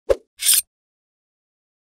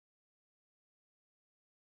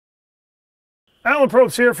Alan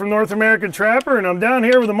Probst here from North American Trapper, and I'm down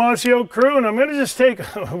here with the Mossy Oak crew, and I'm going to just take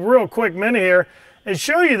a real quick minute here and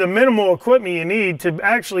show you the minimal equipment you need to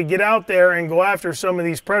actually get out there and go after some of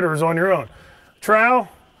these predators on your own. Trowel,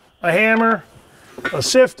 a hammer, a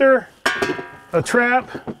sifter, a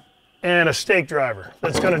trap, and a stake driver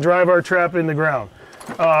that's going to drive our trap in the ground.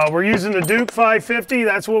 We're using the Duke 550.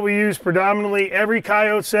 That's what we use predominantly every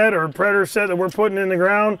coyote set or predator set that we're putting in the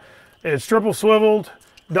ground. It's triple swiveled,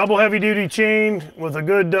 double heavy duty chain with a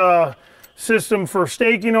good system for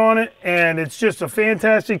staking on it, and it's just a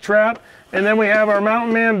fantastic trap. And then we have our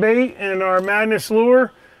Mountain Man bait and our Madness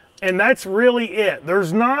lure, and that's really it.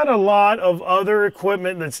 There's not a lot of other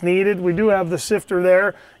equipment that's needed. We do have the sifter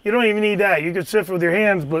there. You don't even need that. You can sift with your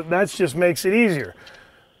hands, but that just makes it easier.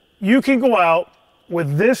 You can go out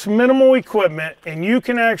with this minimal equipment and you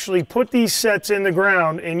can actually put these sets in the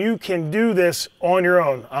ground, and you can do this on your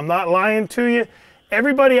own. I'm not lying to you.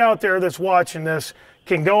 Everybody out there that's watching this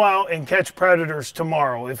can go out and catch predators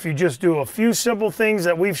tomorrow if you just do a few simple things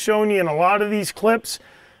that we've shown you in a lot of these clips.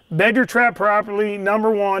 Bed your trap properly. Number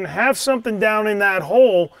one, have something down in that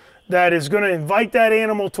hole that is going to invite that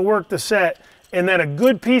animal to work the set, and then a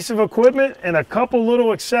good piece of equipment and a couple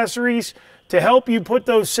little accessories to help you put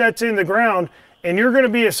those sets in the ground, and you're going to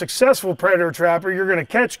be a successful predator trapper. You're going to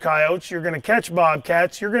catch coyotes, you're going to catch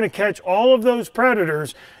bobcats, you're going to catch all of those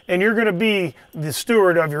predators, and you're going to be the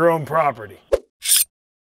steward of your own property.